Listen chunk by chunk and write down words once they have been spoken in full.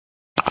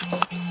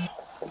Grab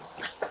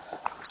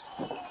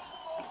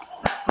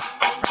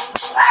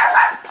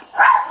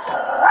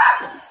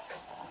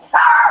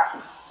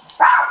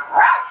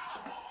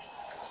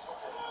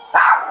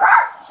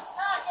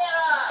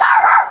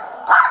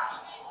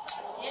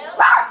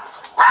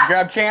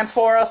Chance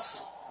for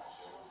us?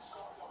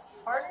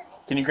 Pardon?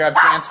 Can you grab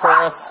Chance for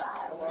us?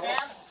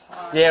 Chance?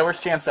 Yeah, where's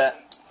Chance at?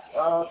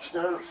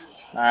 Upstairs.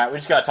 Alright, we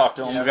just gotta talk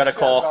to him. We gotta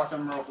call. Talk to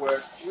him real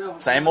quick.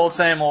 Same old,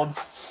 same old.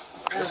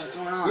 What's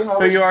going on? You know,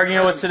 Who you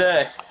arguing with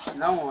today?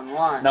 No one.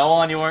 Why? No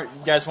one? You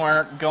guys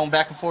weren't going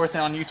back and forth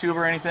on YouTube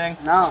or anything?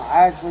 No,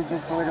 I actually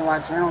just deleted my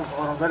channels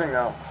a little bit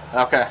ago.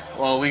 Okay.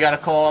 Well, we got a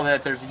call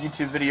that there's a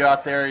YouTube video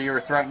out there. You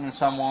were threatening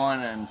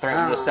someone and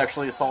threatening to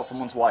sexually assault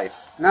someone's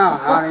wife. No,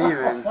 not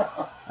even.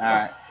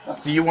 Alright.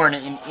 So you weren't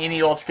in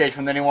any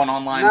altercation with anyone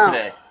online No.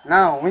 today?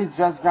 No, we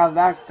just got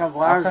back a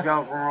couple hours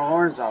ago from our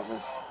lawyer's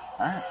office.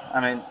 Alright. I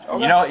mean,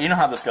 you know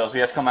how this goes. We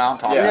have to come out and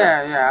talk about it.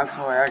 Yeah,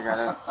 absolutely, I get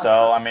it.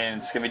 So, I mean,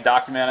 it's going to be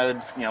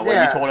documented, you know, what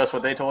you told us,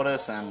 what they told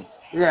us, and...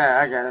 Yeah,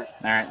 I get it.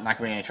 Alright, not going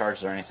to be any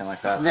charges or anything like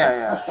that.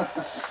 Yeah,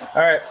 so.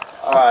 Alright.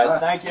 Alright,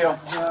 thank you.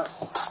 Yeah.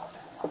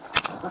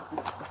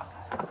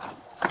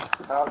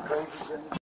 How crazy